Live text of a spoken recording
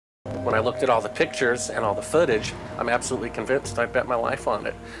When I looked at all the pictures and all the footage, I'm absolutely convinced, I bet my life on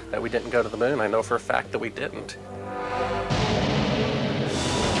it, that we didn't go to the moon. I know for a fact that we didn't.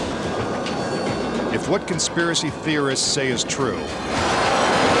 If what conspiracy theorists say is true,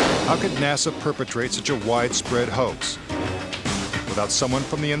 how could NASA perpetrate such a widespread hoax without someone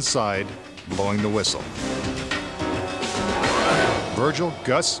from the inside blowing the whistle? Virgil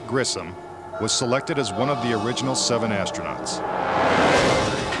Gus Grissom was selected as one of the original 7 astronauts.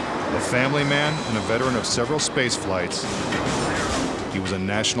 A family man and a veteran of several space flights, he was a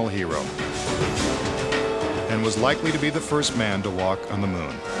national hero and was likely to be the first man to walk on the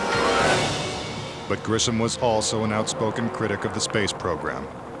moon. But Grissom was also an outspoken critic of the space program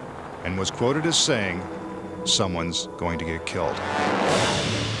and was quoted as saying, "Someone's going to get killed."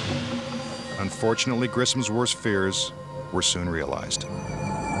 Unfortunately, Grissom's worst fears were soon realized.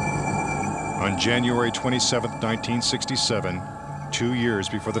 On January 27, 1967, 2 years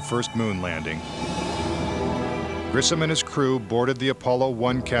before the first moon landing, Grissom and his crew boarded the Apollo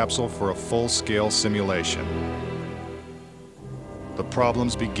 1 capsule for a full-scale simulation. The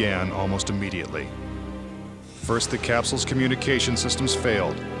problems began almost immediately. First, the capsule's communication systems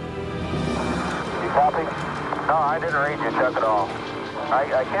failed. You copy? No, I didn't read you, Chuck, at all.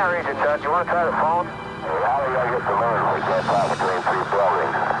 I can't read you, Chuck. You want to try the phone? Hey, how do I get the moon? We can't fly between 3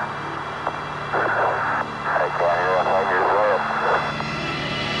 buildings. I can't hear a finger's way.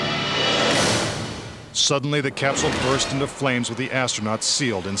 Suddenly, the capsule burst into flames with the astronauts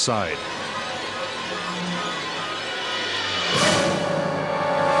sealed inside.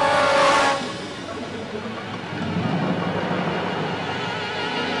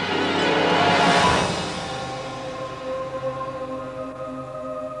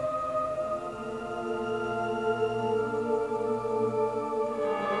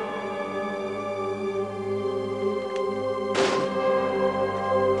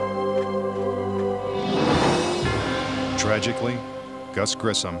 Tragically, Gus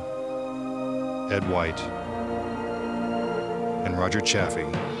Grissom, Ed White, and Roger Chaffee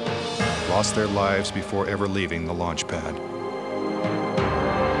lost their lives before ever leaving the launch pad.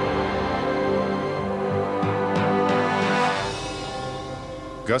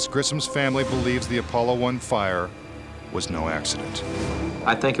 Gus Grissom's family believes the Apollo 1 fire was no accident.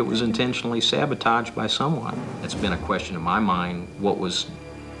 I think it was intentionally sabotaged by someone. It's been a question in my mind, what was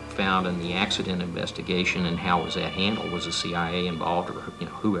found in the accident investigation and how was that handled? Was the CIA involved or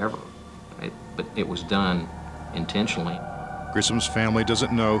whoever? But it was done intentionally. Grissom's family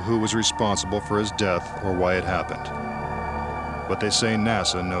doesn't know who was responsible for his death or why it happened. But they say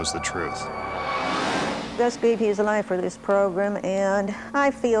NASA knows the truth. Gus gave his life for this program, and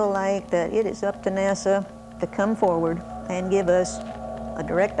I feel like that it is up to NASA to come forward and give us a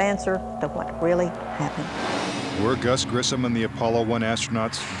direct answer to what really happened. Were Gus Grissom and the Apollo 1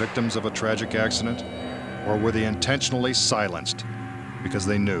 astronauts victims of a tragic accident? Or were they intentionally silenced because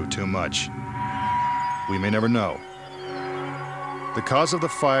they knew too much? We may never know. The cause of the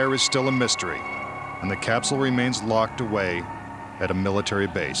fire is still a mystery, and the capsule remains locked away at a military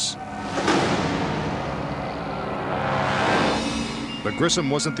base. But Grissom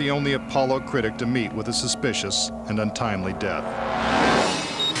wasn't the only Apollo critic to meet with a suspicious and untimely death.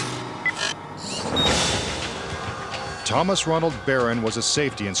 Thomas Ronald Barron was a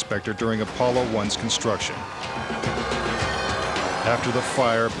safety inspector during Apollo 1's construction. After the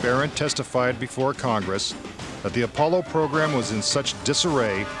fire, Barron testified before Congress that the Apollo program was in such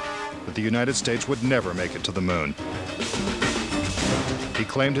disarray that the United States would never make it to the moon. He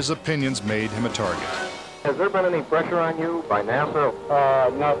claimed his opinions made him a target. Has there been any pressure on you by NASA?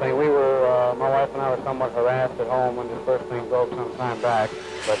 Nothing. We were, my wife and I were somewhat harassed at home when this first thing broke some time back,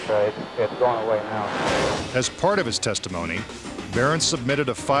 but it's gone away now. As part of his testimony, Barron submitted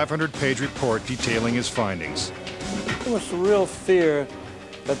a 500-page report detailing his findings. There was a real fear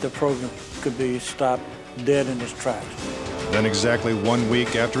that the program could be stopped dead in its tracks. Then exactly 1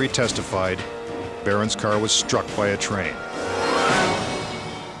 week after he testified, Barron's car was struck by a train.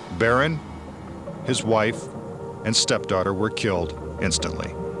 Barron, his wife, and stepdaughter were killed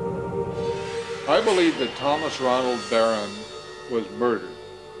instantly. I believe that Thomas Ronald Barron was murdered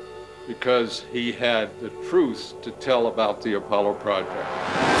because he had the truth to tell about the Apollo project.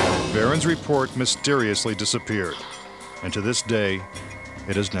 Barron's report mysteriously disappeared, and to this day,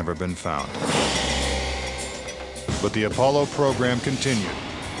 it has never been found. But the Apollo program continued,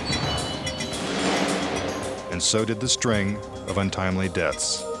 and so did the string of untimely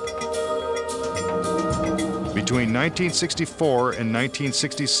deaths. Between 1964 and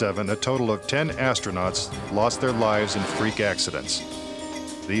 1967, a total of 10 astronauts lost their lives in freak accidents.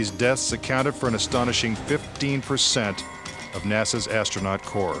 These deaths accounted for an astonishing 15% of NASA's astronaut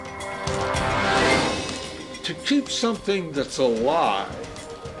corps. To keep something that's alive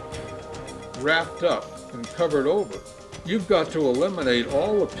wrapped up and covered over, you've got to eliminate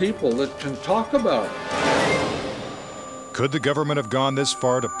all the people that can talk about it. Could the government have gone this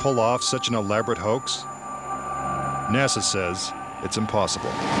far to pull off such an elaborate hoax? NASA says it's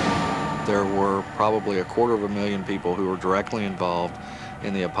impossible. There were probably 250,000 people who were directly involved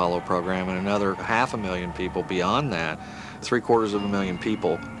in the Apollo program, and another 500,000 people beyond that. 750,000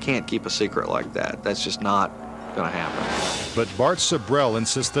 people can't keep a secret like that. That's just not going to happen. But Bart Sabrell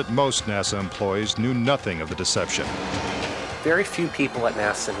insists that most NASA employees knew nothing of the deception. Very few people at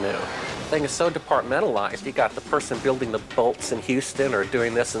NASA knew. The thing is so departmentalized. You got the person building the bolts in Houston, or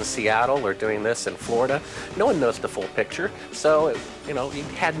doing this in Seattle, or doing this in Florida. No one knows the full picture. So, you know, you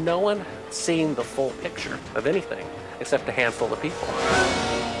had no one seeing the full picture of anything except a handful of people.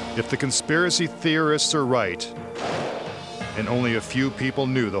 If the conspiracy theorists are right, and only a few people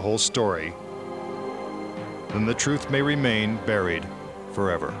knew the whole story, then the truth may remain buried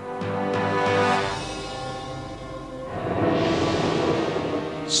forever.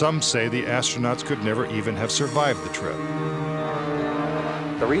 Some say the astronauts could never even have survived the trip.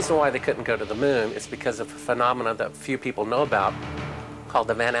 The reason why they couldn't go to the moon is because of a phenomenon that few people know about called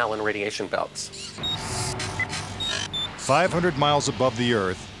the Van Allen radiation belts. 500 miles above the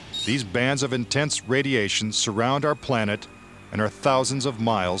Earth, these bands of intense radiation surround our planet and are thousands of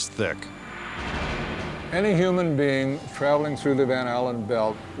miles thick. Any human being traveling through the Van Allen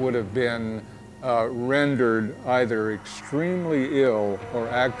belt would have been rendered either extremely ill or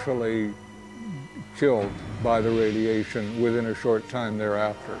actually killed by the radiation within a short time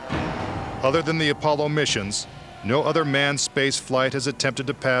thereafter. Other than the Apollo missions, no other manned space flight has attempted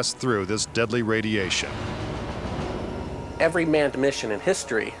to pass through this deadly radiation. Every manned mission in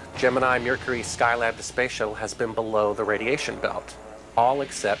history, Gemini, Mercury, Skylab, the Space Shuttle, has been below the radiation belt, all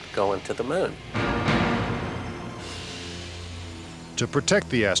except going to the moon. To protect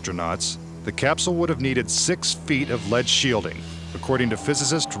the astronauts, the capsule would have needed 6 feet of lead shielding, according to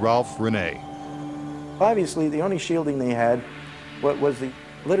physicist Ralph Rene. Obviously, the only shielding they had was the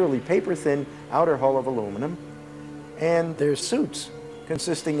literally paper-thin outer hull of aluminum, and their suits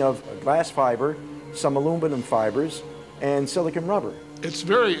consisting of glass fiber, some aluminum fibers, and silicon rubber. It's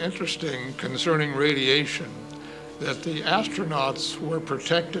very interesting concerning radiation that the astronauts were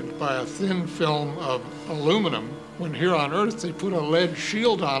protected by a thin film of aluminum, when here on Earth they put a lead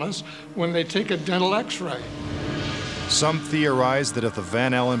shield on us when they take a dental x-ray. Some theorize that if the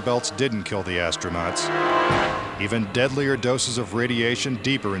Van Allen belts didn't kill the astronauts, even deadlier doses of radiation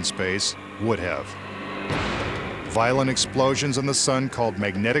deeper in space would have. Violent explosions in the sun called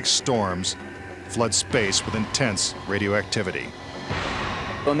magnetic storms flood space with intense radioactivity.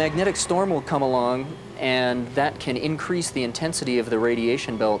 A magnetic storm will come along, and that can increase the intensity of the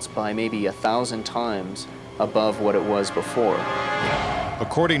radiation belts by maybe 1,000 times above what it was before.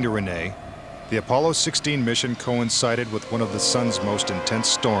 According to Rene, the Apollo 16 mission coincided with one of the sun's most intense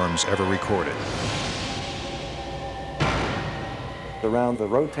storms ever recorded. Around the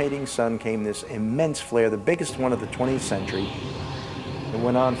rotating sun came this immense flare, the biggest one of the 20th century. It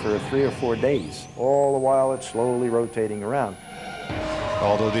went on for 3 or 4 days, all the while it's slowly rotating around.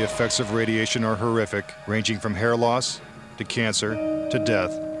 Although the effects of radiation are horrific, ranging from hair loss to cancer to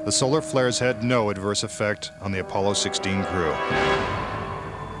death, the solar flares had no adverse effect on the Apollo 16 crew.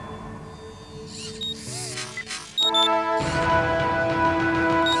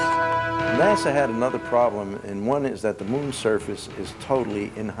 NASA had another problem, and one is that the moon's surface is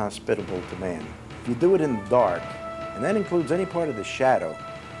totally inhospitable to man. If you do it in the dark, and that includes any part of the shadow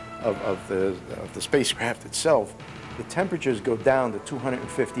of the spacecraft itself, the temperatures go down to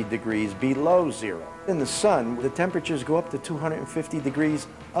 250 degrees below zero. In the sun, the temperatures go up to 250 degrees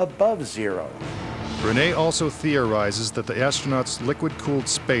above zero. Rene also theorizes that the astronauts' liquid-cooled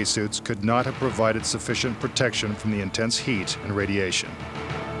spacesuits could not have provided sufficient protection from the intense heat and radiation.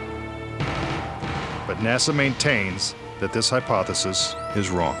 But NASA maintains that this hypothesis is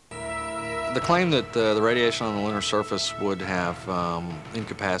wrong. The claim that the radiation on the lunar surface would have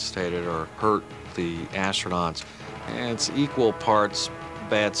incapacitated or hurt the astronauts, it's equal parts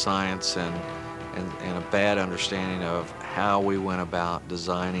bad science and a bad understanding of how we went about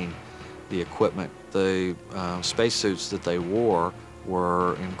designing the equipment. The spacesuits that they wore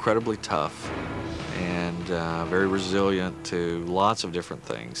were incredibly tough and very resilient to lots of different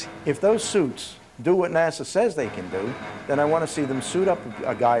things. If those suits do what NASA says they can do, then I want to see them suit up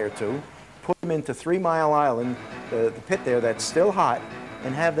a guy or two, put them into 3 Mile Island, the pit there that's still hot,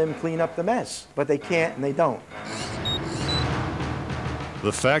 and have them clean up the mess. But they can't and they don't.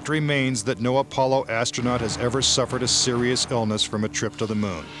 The fact remains that no Apollo astronaut has ever suffered a serious illness from a trip to the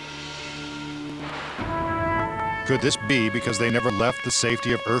moon. Could this be because they never left the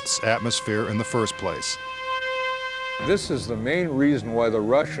safety of Earth's atmosphere in the first place? This is the main reason why the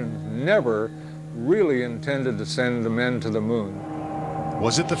Russians never really intended to send the men to the moon.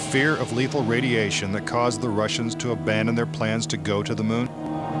 Was it the fear of lethal radiation that caused the Russians to abandon their plans to go to the moon?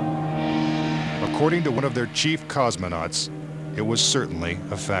 According to one of their chief cosmonauts, it was certainly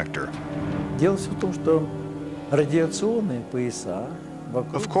a factor.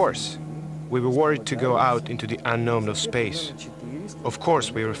 Of course, we were worried to go out into the unknown of space. Of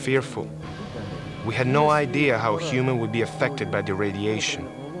course, we were fearful. We had no idea how a human would be affected by the radiation.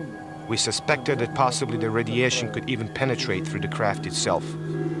 We suspected that possibly the radiation could even penetrate through the craft itself.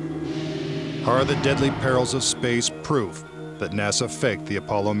 Are the deadly perils of space proof that NASA faked the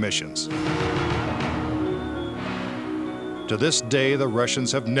Apollo missions? To this day, the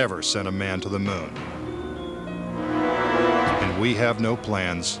Russians have never sent a man to the moon. And we have no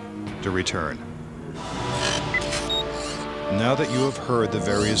plans to return. Now that you have heard the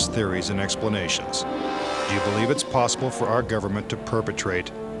various theories and explanations, do you believe it's possible for our government to perpetrate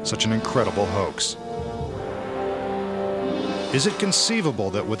such an incredible hoax? Is it conceivable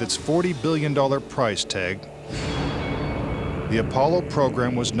that with its $40 billion price tag, the Apollo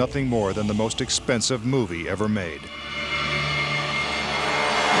program was nothing more than the most expensive movie ever made?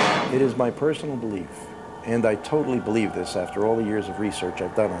 It is my personal belief, and I totally believe this after all the years of research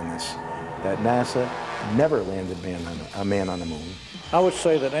I've done on this, that NASA never landed a man on the moon. I would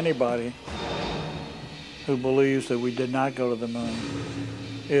say that anybody who believes that we did not go to the moon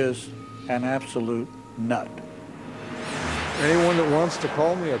is an absolute nut. Anyone that wants to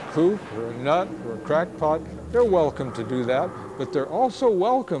call me a kook or a nut or a crackpot, they're welcome to do that, but they're also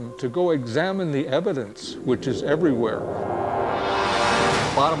welcome to go examine the evidence, which is everywhere.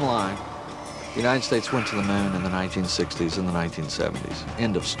 Bottom line, the United States went to the moon in the 1960s and the 1970s.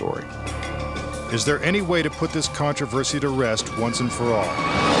 End of story. Is there any way to put this controversy to rest once and for all?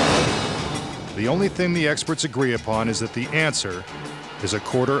 The only thing the experts agree upon is that the answer is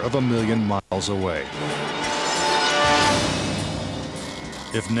 250,000 miles away.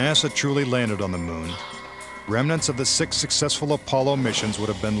 If NASA truly landed on the moon, remnants of the 6 successful Apollo missions would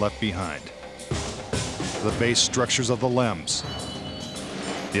have been left behind. The base structures of the LEMs,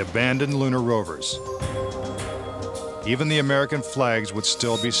 the abandoned lunar rovers. Even the American flags would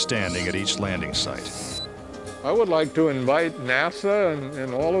still be standing at each landing site. I would like to invite NASA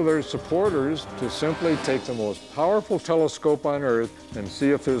and all of their supporters to simply take the most powerful telescope on Earth and see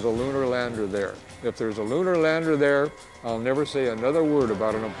if there's a lunar lander there. If there's a lunar lander there, I'll never say another word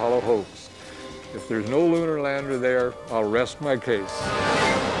about an Apollo hoax. If there's no lunar lander there, I'll rest my case.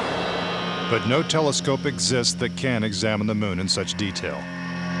 But no telescope exists that can examine the moon in such detail.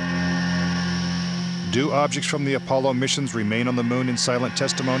 Do objects from the Apollo missions remain on the moon in silent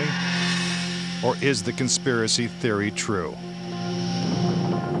testimony? Or is the conspiracy theory true?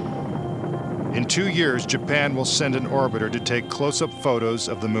 In 2 years, Japan will send an orbiter to take close-up photos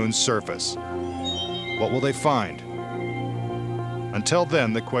of the moon's surface. What will they find? Until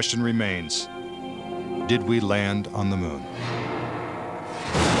then, the question remains, did we land on the moon?